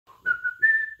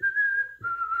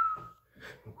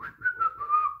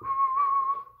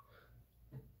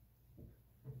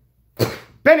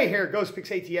Benny here,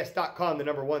 GhostPicksATS.com, the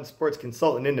 #1 sports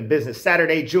consultant in the business.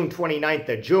 Saturday, June 29th,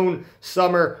 the June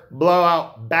Summer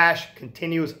Blowout Bash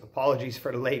continues. Apologies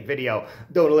for the late video.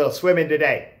 Doing a little swimming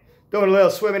today. Doing a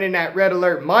little swimming in that red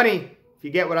alert money, if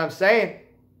you get what I'm saying.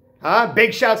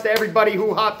 Big shouts to everybody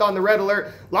who hopped on the red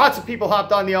alert. Lots of people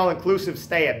hopped on the all-inclusive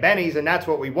stay at Benny's, and that's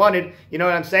what we wanted. You know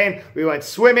what I'm saying? We went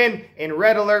swimming in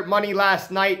red alert money last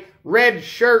night. Red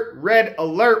shirt, red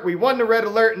alert. We won the red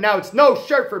alert, and now it's no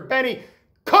shirt for Benny.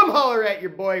 Come holler at your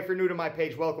boy. If you're new to my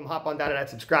page, welcome. Hop on down to that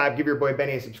subscribe. Give your boy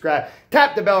Benny a subscribe.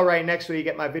 Tap the bell right next so you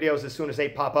get my videos as soon as they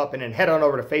pop up. And then head on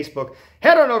over to Facebook.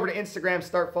 Head on over to Instagram.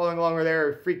 Start following along over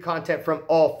there. Free content from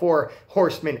all four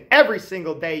horsemen every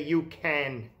single day. You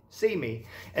can see me.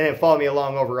 And then follow me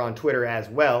along over on Twitter as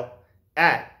well.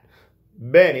 At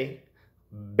Benny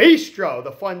Bistro.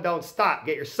 The fun don't stop.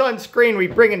 Get your sunscreen. We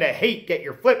bring in the heat. Get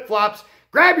your flip-flops.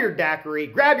 Grab your daiquiri,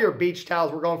 grab your beach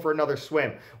towels. We're going for another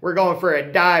swim. We're going for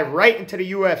a dive right into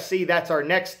the UFC. That's our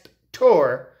next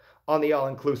tour on the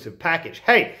all-inclusive package.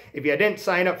 Hey, if you didn't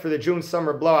sign up for the June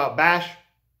Summer Blowout Bash,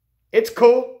 it's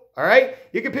cool, all right?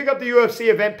 You can pick up the UFC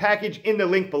Event Package in the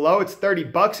link below. It's 30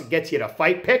 bucks. It gets you to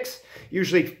fight picks,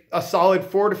 usually a solid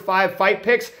 4 to 5 fight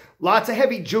picks. Lots of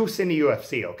heavy juice in the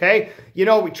UFC, okay? You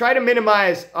know, we try to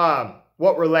minimize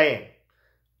what we're laying.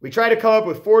 We try to come up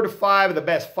with 4 to 5 of the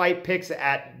best fight picks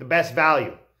at the best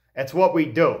value. That's what we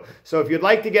do. So if you'd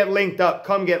like to get linked up,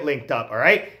 come get linked up, all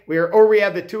right? We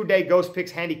have the 2-day Ghost Picks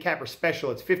Handicapper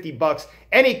Special. It's 50 bucks,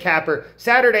 any capper,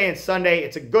 Saturday and Sunday.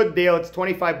 It's a good deal. It's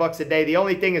 25 bucks a day. The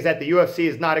only thing is that the UFC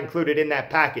is not included in that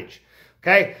package,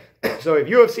 okay? So if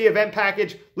UFC Event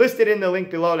Package, listed in the link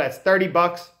below, that's 30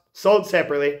 bucks, sold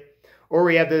separately. Or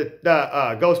we have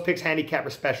the Ghost Picks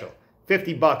Handicapper Special.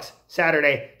 50 bucks,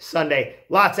 Saturday, Sunday.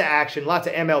 Lots of action, lots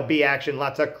of MLB action,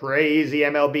 lots of crazy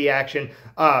MLB action.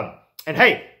 And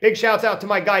hey, big shouts out to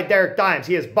my guy, Derek Dimes.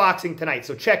 He is boxing tonight,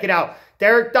 so check it out.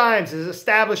 Derek Dimes is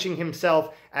establishing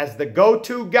himself as the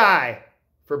go-to guy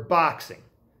for boxing,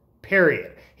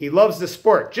 period. He loves the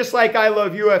sport, just like I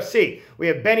love UFC. We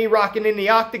have Benny rocking in the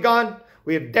octagon.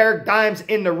 We have Derek Dimes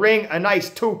in the ring, a nice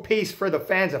two-piece for the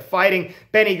fans of fighting.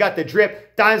 Benny got the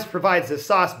drip. Dimes provides the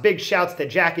sauce. Big shouts to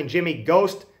Jack and Jimmy.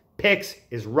 Ghost Picks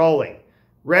is rolling.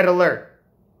 Red alert.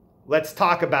 Let's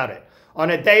talk about it.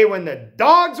 On a day when the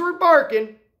dogs were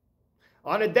barking,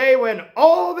 on a day when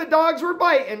all the dogs were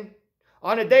biting,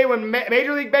 on a day when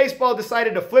Major League Baseball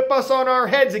decided to flip us on our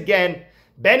heads again,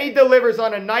 Benny delivers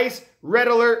on a nice red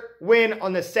alert win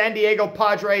on the San Diego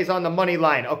Padres on the money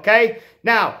line, okay?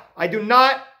 Now, I do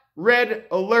not red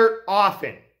alert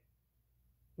often.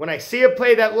 When I see a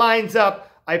play that lines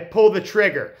up, I pull the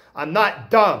trigger. I'm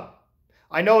not dumb.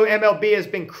 I know MLB has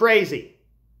been crazy.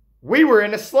 We were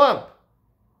in a slump.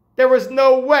 There was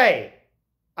no way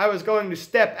I was going to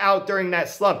step out during that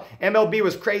slump. MLB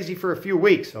was crazy for a few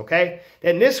weeks, okay?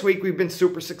 Then this week, we've been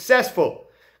super successful.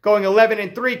 Going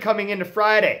 11-3 coming into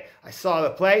Friday. I saw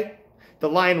the play. The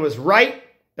line was right.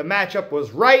 The matchup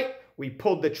was right. We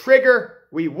pulled the trigger.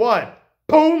 We won.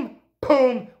 Boom,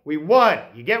 boom, we won.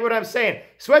 You get what I'm saying?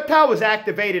 Sweat towel was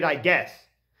activated, I guess.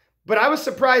 But I was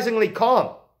surprisingly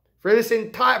calm for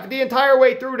the entire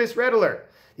way through this red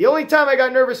alert. The only time I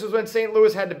got nervous was when St.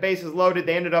 Louis had the bases loaded.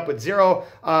 They ended up with 0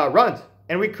 runs,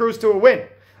 and we cruised to a win.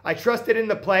 I trusted in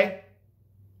the play.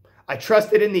 I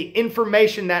trusted in the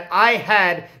information that I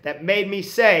had that made me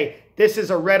say, this is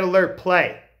a red alert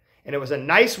play. And it was a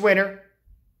nice winner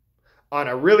on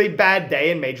a really bad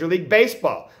day in Major League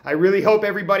Baseball. I really hope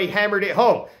everybody hammered it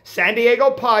home. San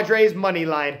Diego Padres money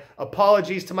line.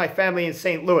 Apologies to my family in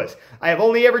St. Louis. I have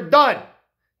only ever done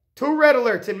 2 red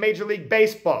alerts in Major League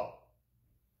Baseball.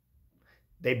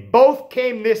 They both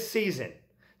came this season.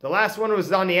 The last one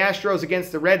was on the Astros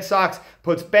against the Red Sox.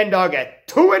 Puts Ben Dog at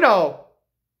 2-0.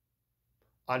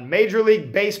 On Major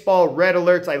League Baseball red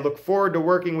alerts, I look forward to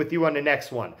working with you on the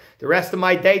next one. The rest of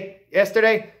my day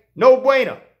yesterday, no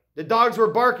bueno. The dogs were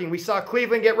barking. We saw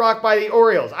Cleveland get rocked by the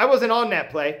Orioles. I wasn't on that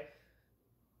play.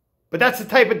 But that's the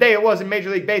type of day it was in Major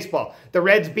League Baseball. The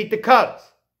Reds beat the Cubs.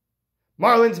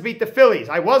 Marlins beat the Phillies.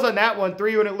 I was on that one.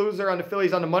 3-unit loser on the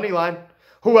Phillies on the money line.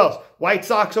 Who else? White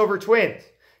Sox over Twins.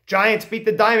 Giants beat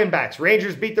the Diamondbacks.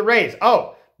 Rangers beat the Rays.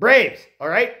 Oh, Braves, all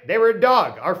right? They were a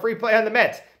dog. Our free play on the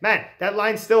Mets. Man, that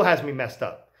line still has me messed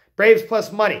up. Braves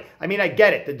plus money. I mean, I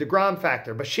get it, the DeGrom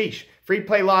factor, but sheesh. Free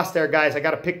play lost there, guys. I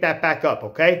got to pick that back up,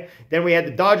 okay? Then we had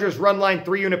the Dodgers run line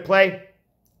 3-unit play.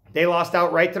 They lost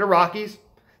outright to the Rockies.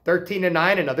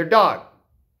 13-9, another dog.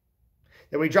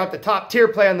 Then we dropped the top tier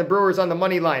play on the Brewers on the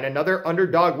money line. Another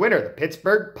underdog winner. The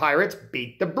Pittsburgh Pirates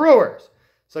beat the Brewers.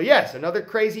 So yes, another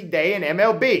crazy day in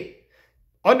MLB.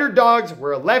 Underdogs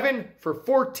were 11 for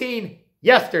 14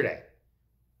 yesterday.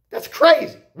 That's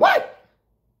crazy. What?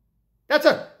 That's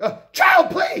a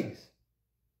child, please.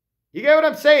 You get what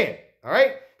I'm saying? All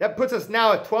right? That puts us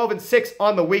now at 12-6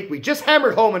 on the week. We just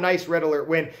hammered home a nice red alert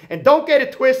win. And don't get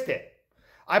it twisted.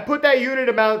 I put that unit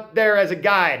amount there as a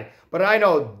guide, but I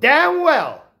know damn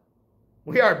well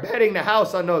we are betting the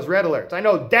house on those red alerts. I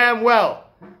know damn well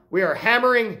we are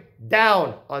hammering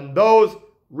down on those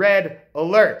red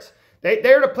alerts.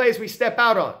 They're the plays we step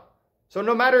out on. So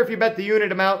no matter if you bet the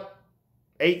unit amount,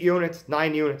 8 units,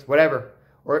 9 units, whatever,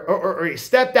 or you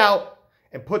stepped out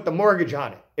and put the mortgage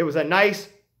on it. It was a nice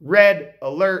red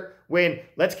alert win.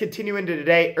 Let's continue into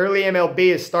today. Early MLB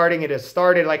is starting. It has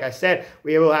started. Like I said,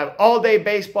 we will have all-day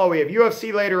baseball. We have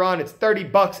UFC later on. It's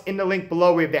 $30 in the link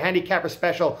below. We have the handicapper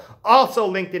special also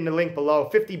linked in the link below.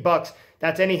 $50.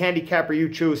 That's any handicapper you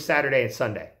choose Saturday and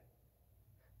Sunday.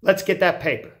 Let's get that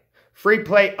paper. Free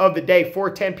play of the day,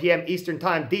 4:10 p.m. Eastern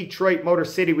Time, Detroit, Motor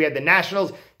City. We have the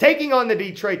Nationals taking on the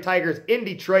Detroit Tigers in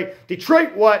Detroit.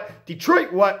 Detroit what?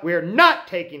 Detroit what? We are not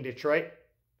taking Detroit.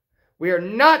 We are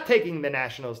not taking the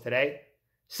Nationals today.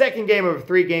 Second game of a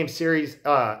 3-game series,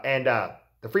 and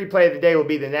the free play of the day will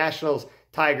be the Nationals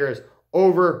Tigers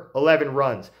over 11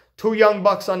 runs. 2 young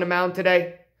bucks on the mound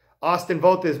today. Austin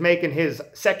Voth is making his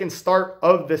second start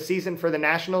of the season for the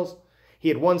Nationals. He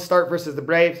had 1 start versus the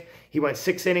Braves. He went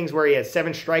 6 innings where he had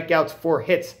 7 strikeouts, 4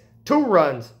 hits, 2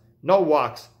 runs, no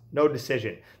walks, no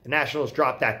decision. The Nationals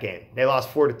dropped that game. They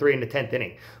lost 4-3 in the 10th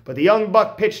inning. But the young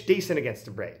buck pitched decent against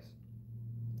the Braves.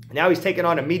 Now he's taking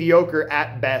on a mediocre,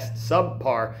 at best,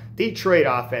 subpar Detroit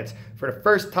offense for the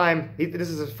first time. This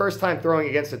is his first time throwing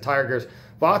against the Tigers.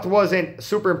 Voth wasn't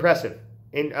super impressive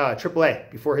in AAA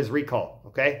before his recall,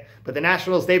 okay? But the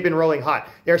Nationals, they've been rolling hot.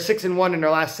 They're 6-1 in their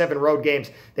last 7 road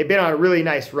games. They've been on a really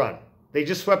nice run. They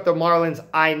just swept the Marlins,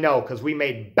 I know, because we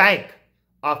made bank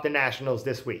off the Nationals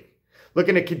this week.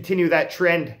 Looking to continue that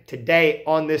trend today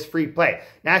on this free play.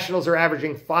 Nationals are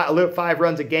averaging 5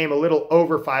 runs a game, a little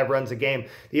over 5 runs a game.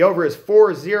 The over is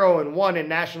 4-0-1 in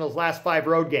Nationals' last 5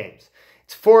 road games.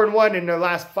 It's 4-1 in their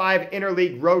last 5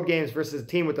 interleague road games versus a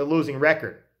team with a losing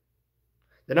record.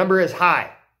 The number is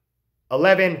high,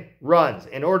 11 runs.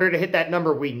 In order to hit that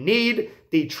number, we need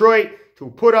Detroit to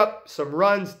put up some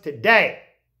runs today.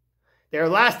 They're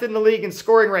last in the league in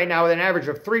scoring right now with an average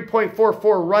of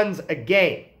 3.44 runs a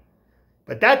game.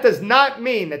 But that does not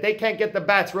mean that they can't get the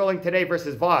bats rolling today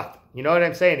versus Voth. You know what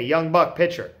I'm saying? A young buck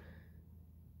pitcher.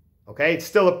 Okay? It's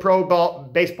still a pro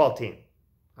baseball team.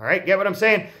 All right? Get what I'm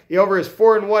saying? The over is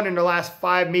 4-1 in their last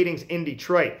 5 meetings in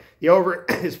Detroit. The over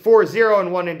is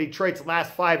 4-0-1 in Detroit's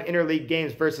last 5 interleague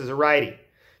games versus a righty.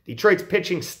 Detroit's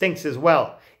pitching stinks as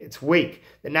well. It's weak.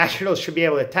 The Nationals should be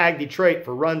able to tag Detroit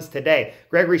for runs today.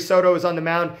 Gregory Soto is on the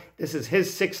mound. This is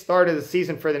his 6th start of the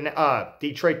season for the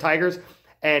Detroit Tigers.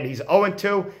 And he's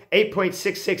 0-2,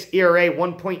 8.66 ERA,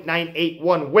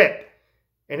 1.981 whip.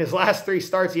 In his last 3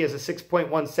 starts, he has a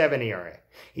 6.17 ERA.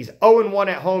 He's 0-1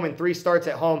 at home in 3 starts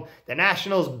at home. The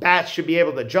Nationals' bats should be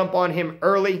able to jump on him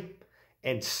early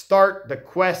and start the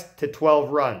quest to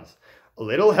 12 runs. A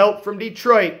little help from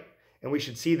Detroit, and we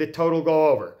should see the total go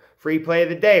over. Free play of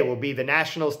the day will be the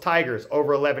Nationals Tigers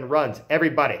over 11 runs.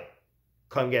 Everybody,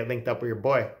 come get linked up with your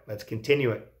boy. Let's continue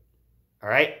it. All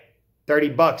right?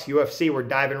 $30 UFC, we're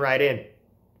diving right in.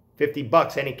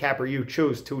 $50 any capper you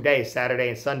choose 2 days, Saturday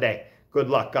and Sunday. Good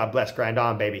luck. God bless. Grind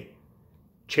on, baby.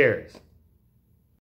 Cheers.